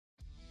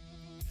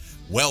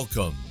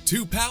Welcome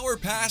to Power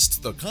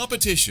Past the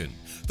Competition,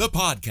 the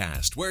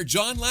podcast where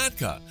John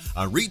Latka,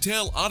 a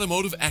retail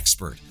automotive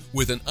expert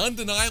with an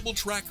undeniable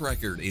track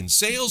record in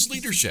sales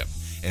leadership,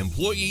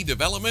 employee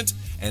development,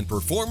 and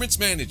performance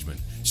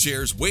management,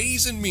 shares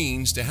ways and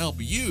means to help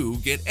you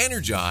get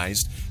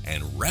energized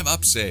and rev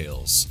up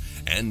sales.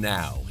 And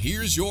now,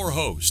 here's your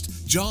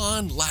host,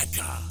 John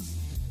Latka.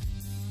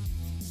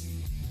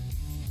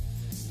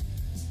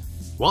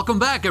 Welcome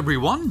back,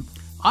 everyone.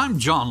 I'm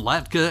John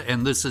Latka,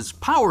 and this is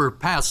Power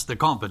Past the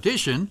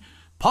Competition,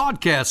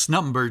 podcast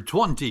number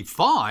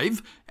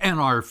 25, and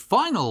our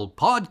final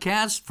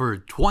podcast for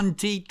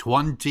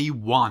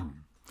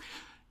 2021.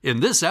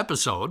 In this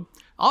episode,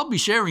 I'll be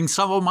sharing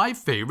some of my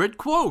favorite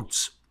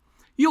quotes.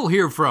 You'll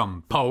hear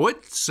from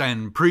poets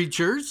and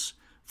preachers,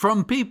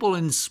 from people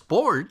in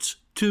sports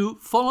to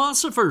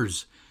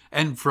philosophers,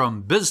 and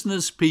from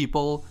business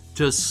people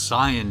to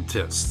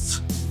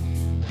scientists.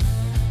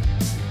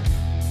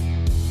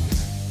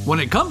 When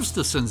it comes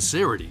to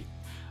sincerity,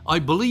 I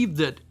believe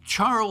that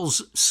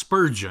Charles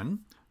Spurgeon,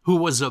 who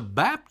was a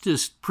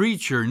Baptist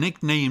preacher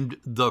nicknamed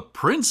the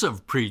Prince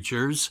of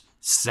Preachers,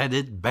 said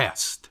it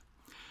best.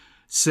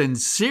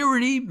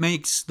 Sincerity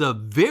makes the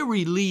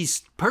very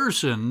least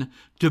person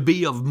to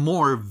be of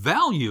more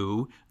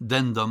value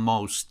than the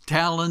most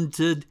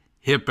talented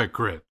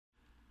hypocrite.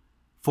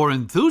 For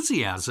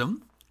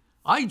enthusiasm,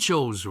 I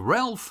chose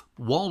Ralph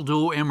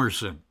Waldo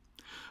Emerson,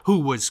 who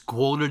was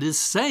quoted as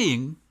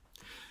saying,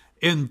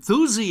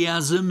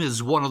 "Enthusiasm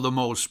is one of the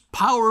most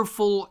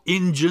powerful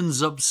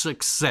engines of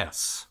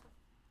success.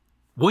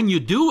 When you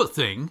do a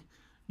thing,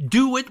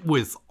 do it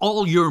with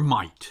all your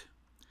might.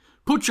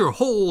 Put your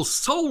whole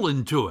soul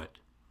into it.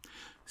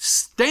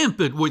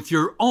 Stamp it with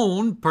your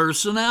own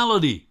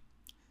personality.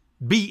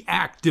 Be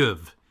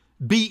active,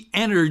 be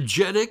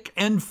energetic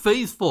and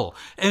faithful,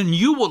 and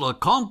you will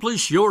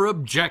accomplish your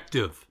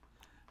objective.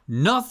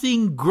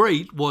 Nothing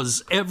great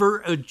was ever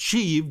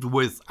achieved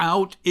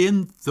without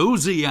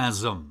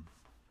enthusiasm."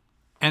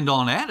 And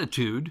on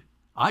attitude,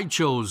 I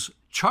chose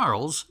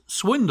Charles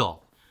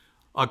Swindoll,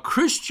 a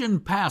Christian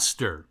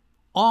pastor,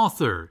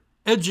 author,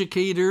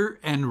 educator,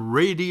 and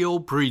radio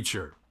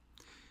preacher.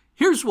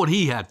 Here's what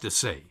he had to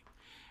say.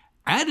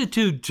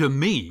 "Attitude to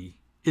me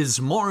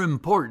is more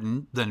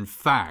important than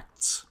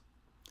facts.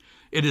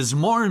 It is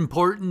more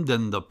important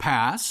than the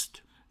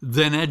past,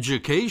 than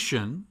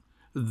education,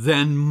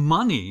 than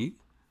money,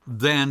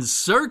 than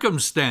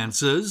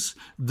circumstances,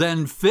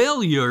 than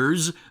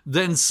failures,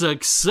 than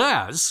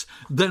success,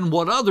 than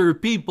what other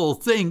people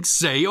think,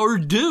 say, or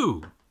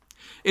do.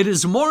 It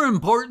is more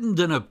important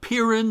than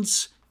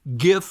appearance,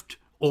 gift,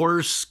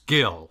 or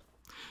skill.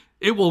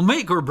 It will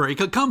make or break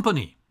a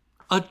company,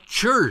 a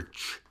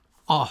church,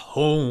 a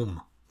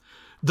home.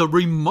 The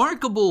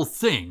remarkable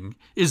thing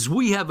is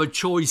we have a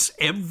choice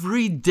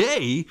every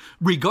day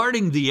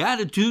regarding the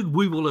attitude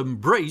we will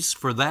embrace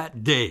for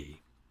that day.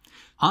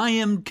 I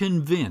am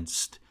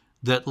convinced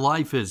that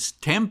life is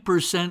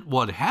 10%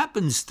 what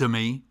happens to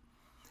me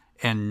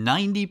and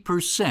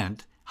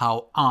 90%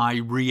 how I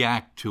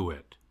react to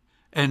it.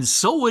 And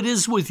so it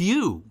is with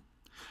you.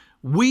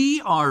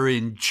 We are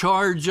in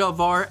charge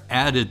of our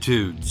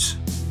attitudes."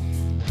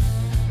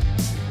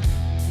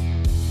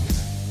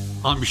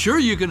 I'm sure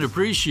you can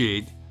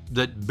appreciate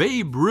that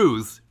Babe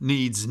Ruth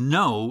needs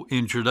no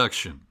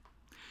introduction.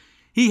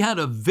 He had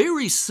a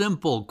very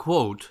simple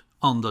quote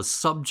on the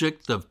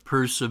subject of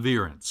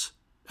perseverance,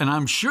 and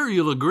I'm sure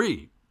you'll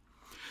agree.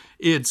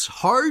 It's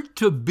hard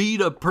to beat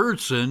a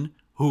person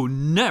who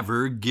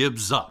never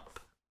gives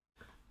up.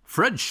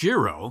 Fred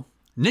Shero,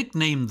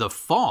 nicknamed the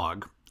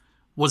Fog,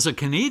 was a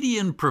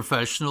Canadian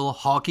professional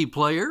hockey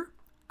player,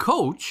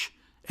 coach,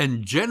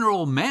 and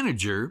general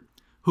manager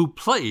who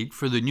played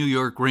for the New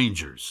York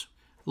Rangers.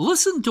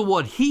 Listen to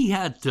what he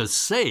had to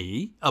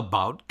say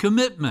about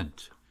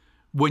commitment.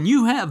 "When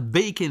you have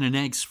bacon and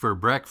eggs for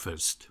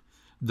breakfast,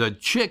 the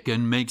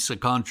chicken makes a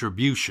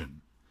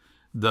contribution.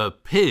 The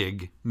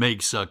pig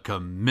makes a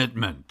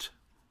commitment."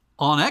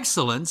 On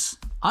excellence,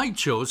 I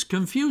chose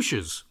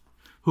Confucius,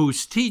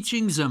 whose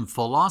teachings and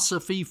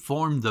philosophy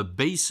formed the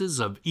basis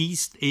of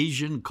East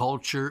Asian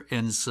culture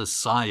and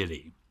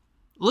society.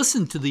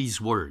 Listen to these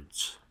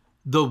words.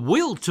 "The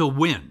will to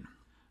win,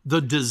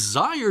 the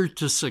desire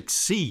to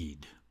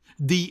succeed,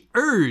 the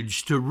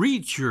urge to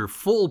reach your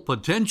full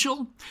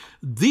potential,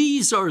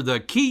 these are the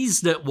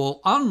keys that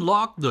will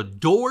unlock the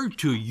door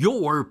to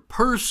your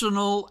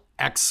personal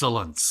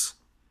excellence."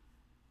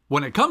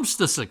 When it comes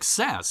to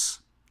success,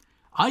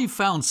 I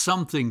found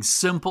something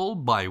simple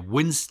by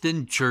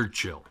Winston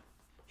Churchill.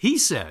 He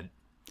said,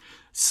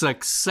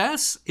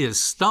 "Success is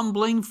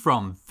stumbling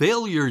from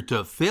failure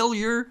to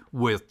failure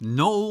with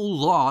no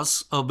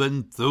loss of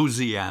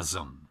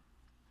enthusiasm."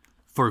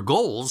 For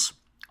goals,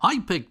 I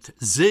picked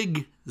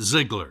Zig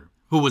Ziglar,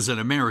 who was an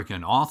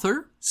American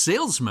author,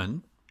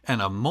 salesman,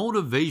 and a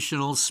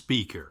motivational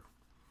speaker.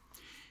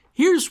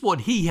 Here's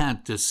what he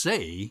had to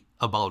say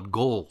about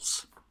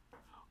goals.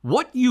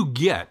 "What you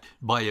get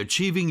by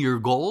achieving your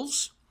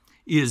goals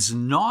is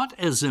not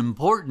as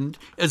important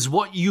as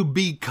what you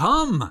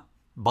become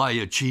by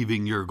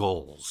achieving your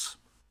goals.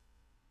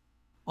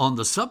 On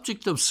the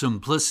subject of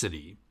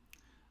simplicity,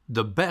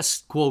 the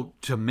best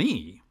quote to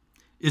me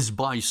is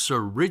by Sir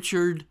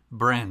Richard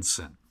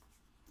Branson.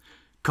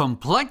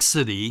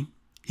 Complexity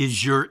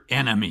is your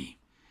enemy.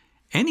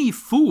 Any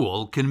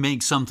fool can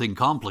make something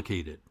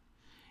complicated.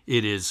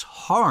 It is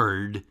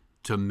hard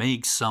to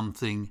make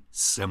something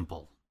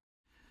simple.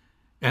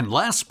 And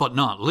last but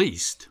not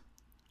least,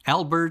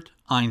 Albert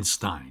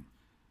Einstein.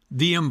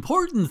 The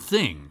important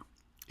thing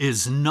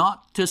is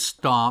not to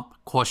stop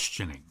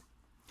questioning.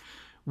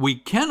 We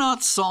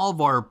cannot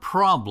solve our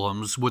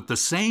problems with the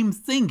same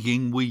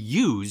thinking we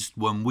used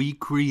when we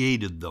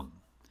created them.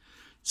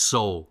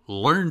 So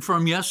learn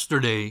from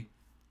yesterday,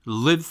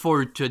 live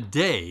for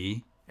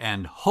today,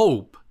 and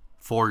hope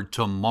for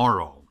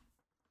tomorrow.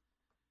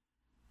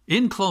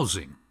 In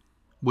closing,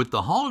 with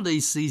the holiday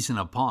season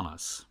upon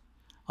us,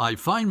 I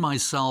find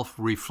myself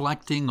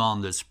reflecting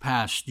on this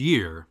past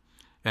year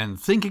and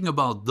thinking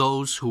about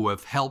those who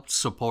have helped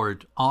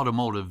support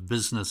Automotive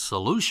Business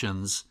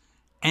Solutions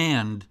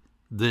and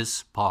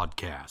this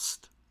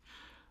podcast.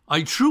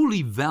 I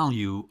truly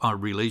value our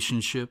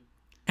relationship,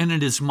 and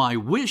it is my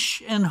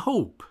wish and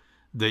hope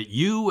that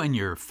you and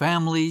your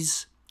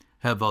families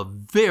have a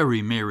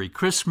very Merry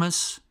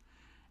Christmas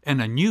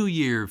and a New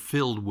Year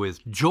filled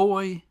with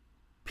joy,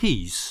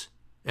 peace,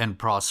 and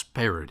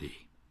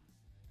prosperity.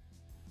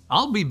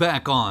 I'll be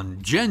back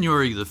on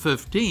January the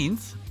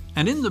 15th,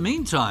 and in the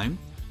meantime,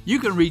 you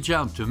can reach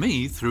out to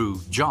me through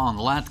John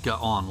Latka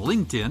on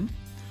LinkedIn,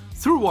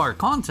 through our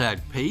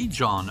contact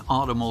page on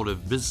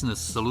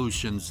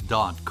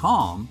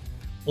automotivebusinesssolutions.com,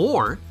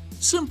 or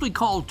simply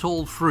call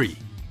toll-free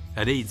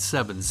at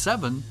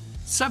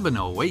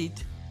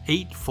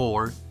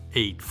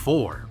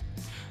 877-708-8484.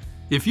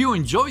 If you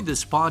enjoyed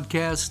this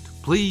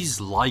podcast, please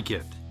like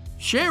it,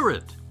 share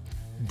it,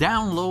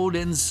 download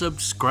and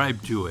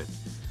subscribe to it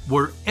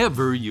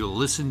wherever you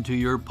listen to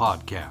your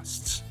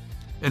podcasts.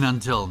 And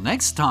until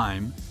next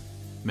time,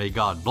 may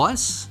God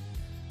bless,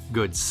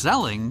 good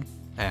selling,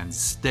 and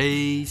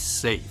stay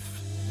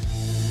safe.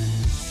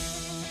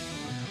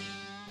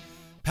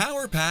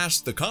 Power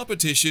Past the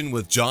Competition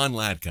with John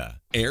Latka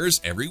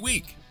airs every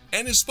week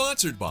and is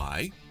sponsored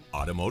by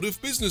Automotive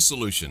Business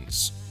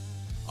Solutions.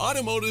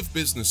 Automotive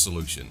Business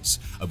Solutions,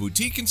 a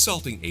boutique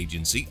consulting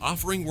agency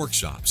offering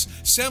workshops,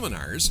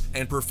 seminars,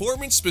 and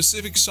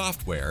performance-specific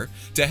software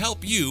to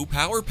help you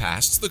power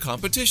past the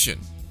competition.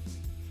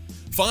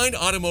 Find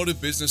Automotive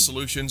Business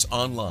Solutions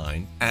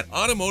online at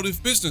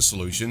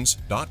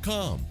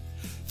automotivebusinesssolutions.com.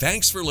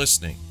 Thanks for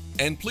listening,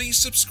 and please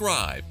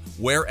subscribe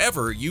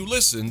wherever you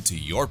listen to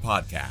your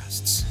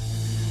podcasts.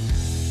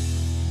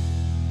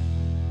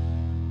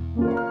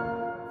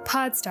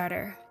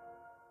 Podstarter,